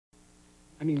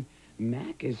I mean,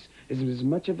 Mac is as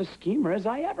much of a schemer as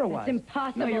I ever was. It's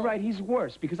impossible. No, you're right. He's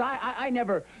worse, because I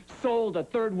never sold a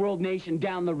third world nation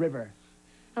down the river.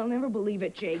 I'll never believe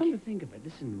it, Jake. Come to think of it,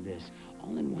 listen to this.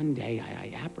 All in one day,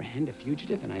 I apprehend a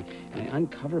fugitive, and I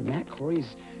uncover Matt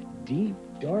Corey's deep,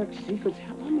 dark secrets.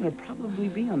 Hell, I'm gonna probably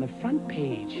be on the front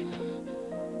page.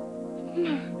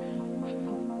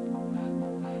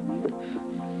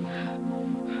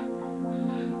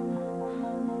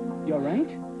 You all right?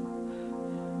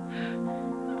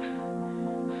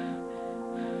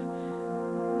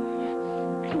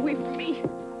 Get away from me.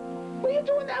 What are you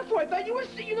doing that for? I thought you were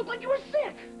sick. You look like you were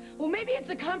sick. Well, maybe it's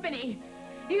the company.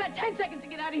 You got 10 seconds to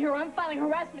get out of here, or I'm filing a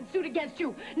harassment suit against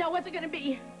you. Now, what's it gonna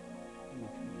be?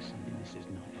 Something, this is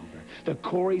not over. The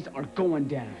Coreys are going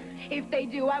down. If they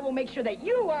do, I will make sure that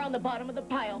you are on the bottom of the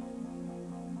pile.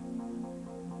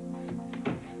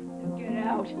 Get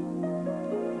out.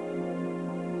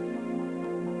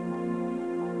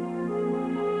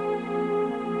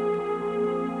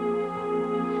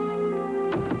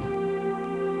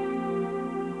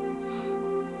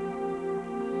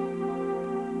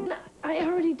 I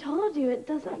already told you, it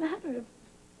doesn't matter if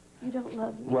you don't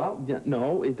love me. Well,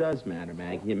 no, it does matter,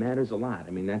 Maggie. It matters a lot.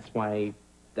 I mean, that's why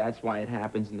it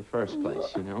happens in the first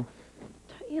place, you know?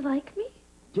 Don't you like me?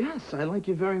 Yes, I like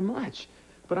you very much.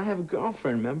 But I have a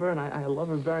girlfriend, remember? And I love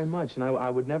her very much, and I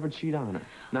would never cheat on her.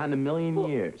 Not in a million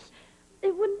years.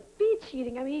 It wouldn't be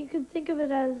cheating. I mean, you could think of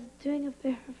it as doing a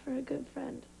favor for a good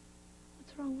friend.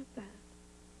 What's wrong with that?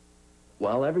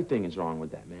 Well, everything is wrong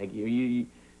with that, Maggie.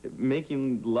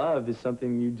 Making love is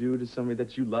something you do to somebody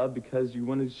that you love because you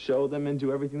want to show them and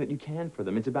do everything that you can for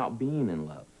them. It's about being in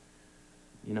love,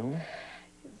 you know?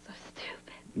 You're so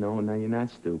stupid. No, you're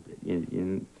not stupid.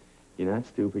 You're not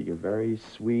stupid. You're very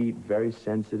sweet, very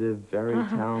sensitive, very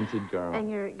talented girl. And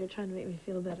you're trying to make me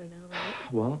feel better now,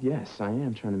 right? Well, yes, I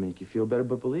am trying to make you feel better,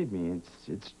 but believe me,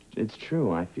 it's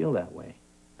true. I feel that way.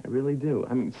 I really do.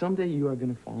 I mean, someday you are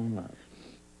going to fall in love.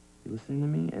 You listening to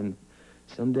me? And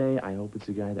someday, I hope it's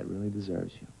a guy that really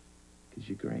deserves you, because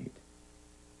you're great.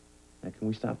 Now, can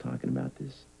we stop talking about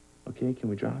this? Okay, can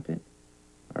we drop it?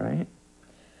 All right?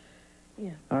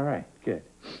 Yeah. All right, good.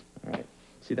 All right.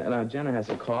 See, that now Jenna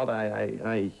hasn't called.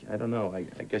 I don't know.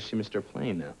 I guess she missed her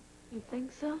plane now. You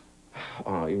think so?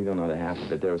 Oh, you don't know the half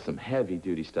of it. There was some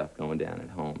heavy-duty stuff going down at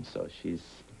home, so she's,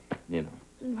 you know.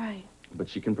 Right. But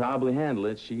she can probably handle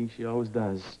it. She always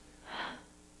does.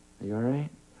 Are you all right?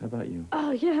 How about you?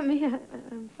 Oh, yeah, me,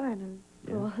 I'm fine. I'm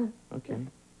cool. Yeah? Okay.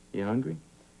 You hungry?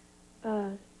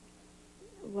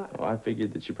 What? Oh, I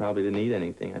figured that you probably didn't eat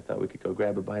anything. I thought we could go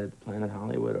grab a bite at the Planet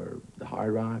Hollywood or the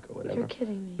Hard Rock or whatever. You're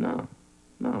kidding me. No.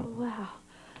 Oh, wow.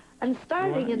 I'm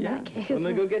starving in that case. Well,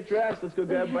 then go get dressed. Let's go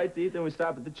grab a bite to eat. Then we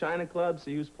stop at the China Club,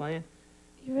 see who's playing.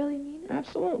 You really mean it?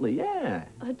 Absolutely, yeah.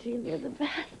 Oh, Gene, you're the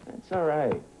best. That's all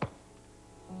right.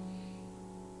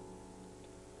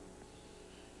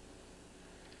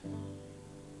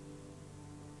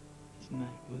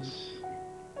 Tonight was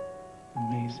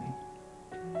amazing.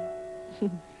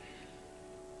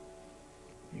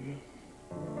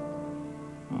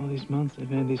 All these months I've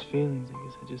had these feelings. I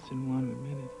guess I just didn't want to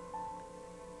admit it.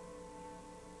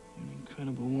 You're an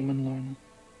incredible woman, Lorna.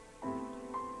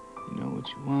 You know what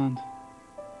you want.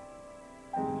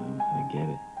 You know how to get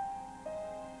it.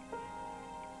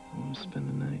 I want to spend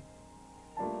the night.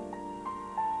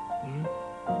 Lorna?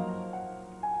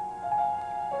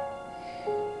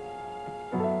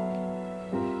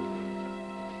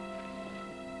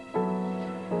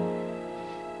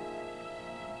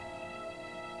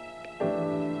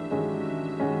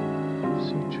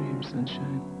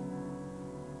 Sunshine.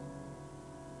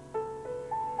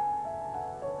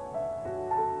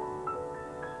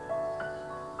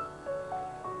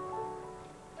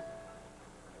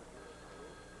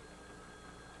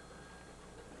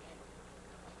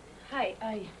 Hi,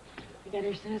 I got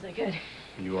here as soon as I could.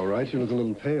 You all right? You look a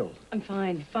little pale. I'm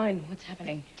fine, fine. What's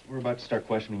happening? We're about to start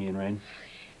questioning Ian Rain.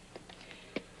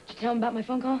 Did you tell him about my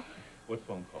phone call? What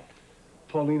phone call?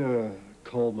 Paulina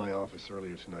called my office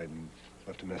earlier tonight and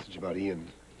left a message about Ian.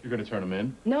 You're going to turn him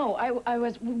in? No,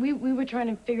 we were trying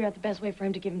to figure out the best way for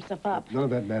him to give himself up. None of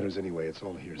that matters anyway. It's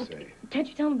all hearsay. Can't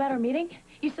you tell him about our meeting?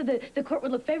 You said that the court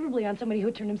would look favorably on somebody who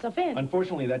had turned himself in.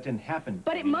 Unfortunately, that didn't happen.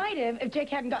 But it might have if Jake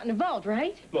hadn't gotten involved,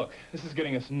 right? Look, this is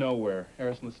getting us nowhere.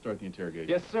 Harrison, let's start the interrogation.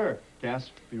 Yes, sir. Cass,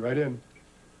 be right in.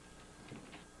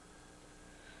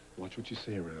 Watch what you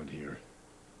say around here.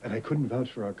 And I couldn't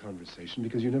vouch for our conversation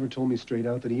because you never told me straight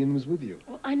out that Ian was with you.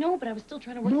 Well, I know, but I was still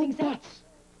trying to work things out. No buts!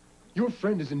 Your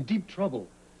friend is in deep trouble.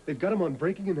 They've got him on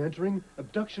breaking and entering,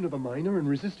 abduction of a minor, and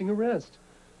resisting arrest.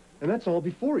 And that's all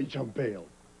before he jumped bail.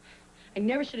 I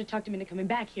never should have talked him into coming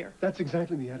back here. That's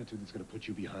exactly the attitude that's going to put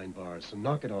you behind bars, so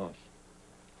knock it off.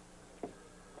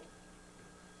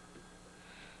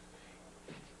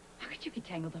 How could you get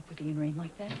tangled up with Ian Rain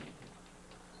like that?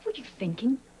 What were you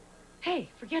thinking? Hey,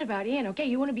 forget about Ian, okay?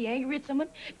 You want to be angry at someone?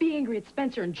 Be angry at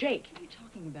Spencer and Jake. What are you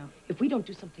talking about? If we don't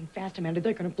do something fast, Amanda,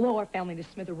 they're going to blow our family to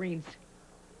smithereens.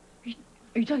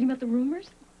 Are you talking about the rumors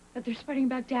that they're spreading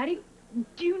about Daddy?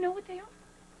 Do you know what they are?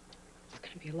 It's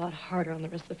going to be a lot harder on the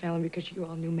rest of the family because you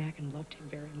all knew Mac and loved him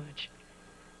very much.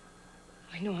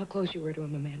 I know how close you were to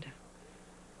him, Amanda.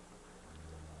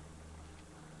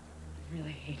 I'm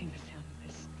really hating the sound of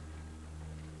this.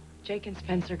 Jake and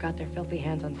Spencer got their filthy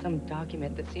hands on some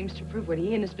document that seems to prove what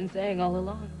Ian has been saying all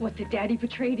along. What, that Daddy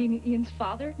betrayed Ian's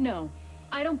father? No,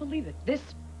 I don't believe it. This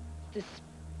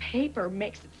paper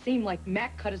makes it seem like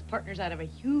Mac cut his partners out of a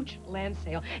huge land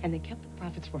sale, and they kept the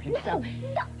profits for himself.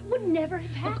 No, that would never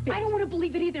have happened. Look, I don't want to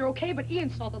believe it either, okay? But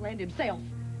Ian saw the land himself.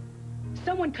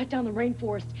 Someone cut down the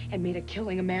rainforest and made a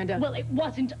killing, Amanda. Well, it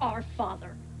wasn't our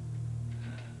father.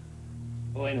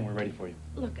 Elena, we're ready for you.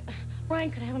 Look,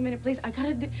 Ryan, could I have a minute, please? I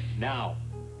gotta... Now.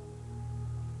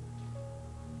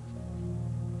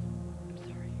 I'm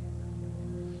sorry.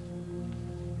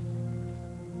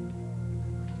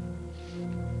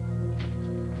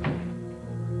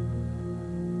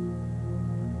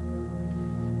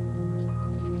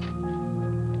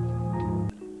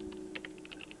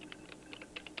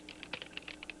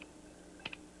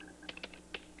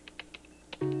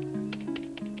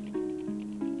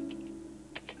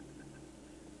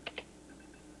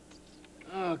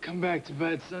 Oh, come back to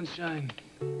bed, sunshine.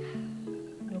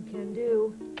 No can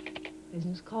do.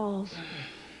 Business calls.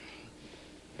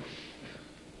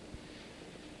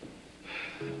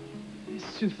 It's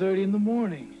 2:30 in the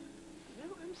morning.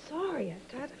 No, I'm sorry.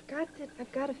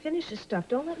 I've got to finish this stuff.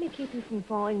 Don't let me keep you from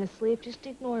falling asleep. Just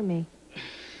ignore me.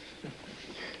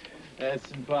 That's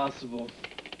impossible.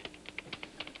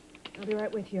 I'll be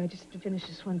right with you. I just have to finish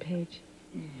this one page.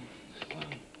 Well,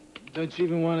 don't you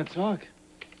even want to talk?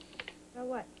 Now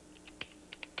what?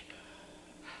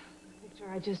 Victor,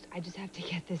 I just have to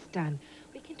get this done.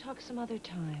 We can talk some other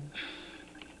time.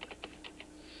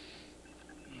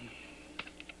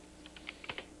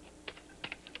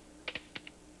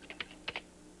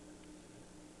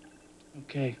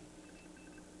 Okay.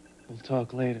 We'll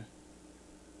talk later.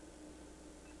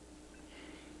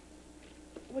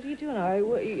 What are you doing?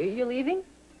 You're leaving?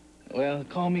 Well,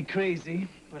 call me crazy,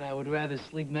 but I would rather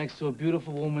sleep next to a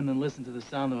beautiful woman than listen to the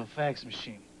sound of a fax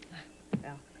machine.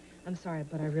 Well, I'm sorry,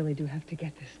 but I really do have to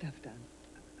get this stuff done.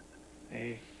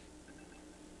 Hey,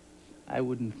 I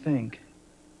wouldn't think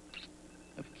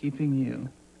of keeping you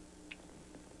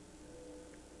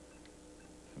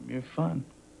from your fun.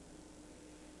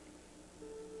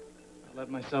 I let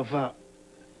myself out.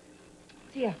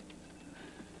 See ya.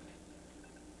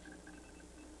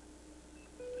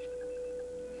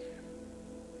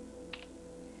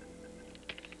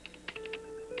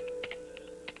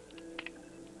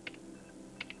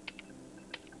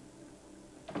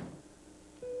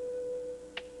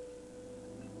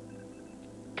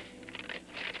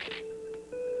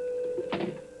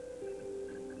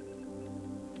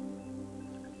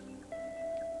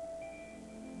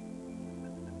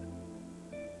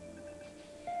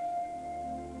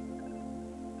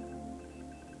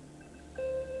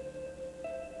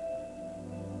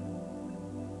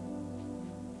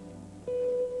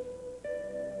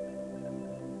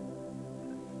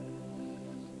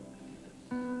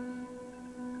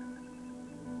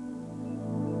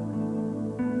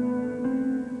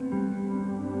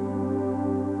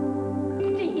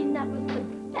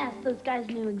 Those guys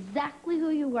knew exactly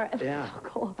who you were. It was Yeah. so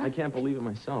cool. I can't believe it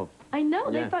myself. I know.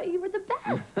 Yeah. They thought you were the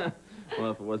best.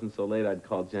 Well, if it wasn't so late, I'd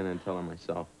call Jenna and tell her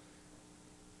myself.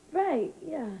 Right,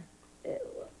 yeah.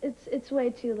 It's way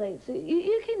too late. So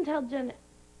you can tell Jenna.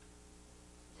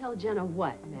 Tell Jenna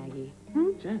what, Maggie?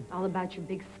 Jen. All about your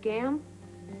big scam?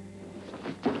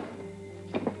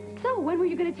 So, when were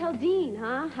you going to tell Dean,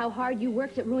 huh? How hard you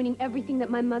worked at ruining everything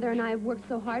that my mother and I have worked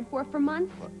so hard for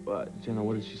months? Jenna,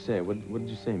 what did she say? What did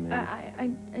you say, man? I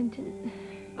didn't.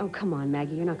 Oh, come on,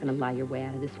 Maggie. You're not going to lie your way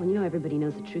out of this one. You know everybody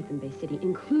knows the truth in Bay City,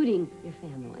 including your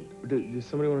family. Does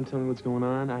somebody want to tell me what's going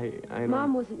on? I don't...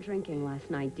 Mom wasn't drinking last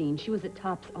night, Dean. She was at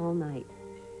Tops all night.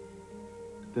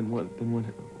 Then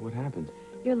what happened?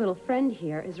 Your little friend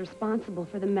here is responsible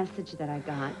for the message that I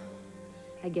got.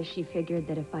 I guess she figured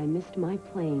that if I missed my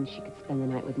plane, she could spend the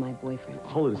night with my boyfriend.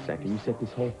 Hold it a second. You set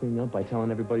this whole thing up by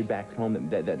telling everybody back home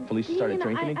that Felicia started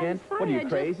drinking again? I'm sorry, What are you,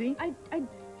 crazy?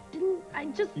 I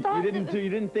just thought You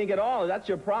didn't think at all. That's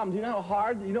your problem. Do you know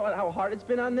how hard it's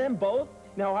been on them both?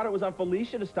 Now, how it was on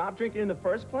Felicia to stop drinking in the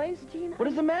first place? Dean, What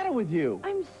is the matter with you?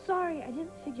 I'm sorry. I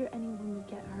didn't figure anyone would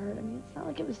get hurt. I mean, it's not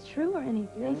like it was true or anything.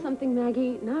 You know something,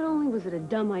 Maggie? Not only was it a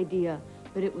dumb idea,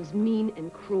 but it was mean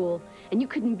and cruel. And you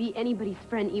couldn't be anybody's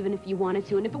friend even if you wanted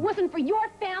to. And if it wasn't for your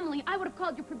family, I would have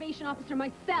called your probation officer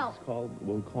myself.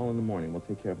 We'll call in the morning. We'll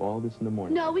take care of all this in the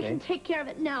morning. No, we okay? can take care of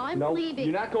it now. I'm leaving.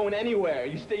 You're not going anywhere.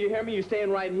 You hear me? You're staying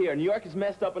right here. New York is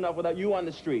messed up enough without you on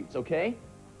the streets, okay?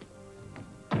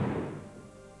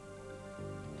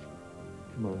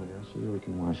 Come on, honey. I'll show you where we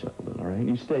can wash up a little, all right?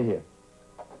 You stay here.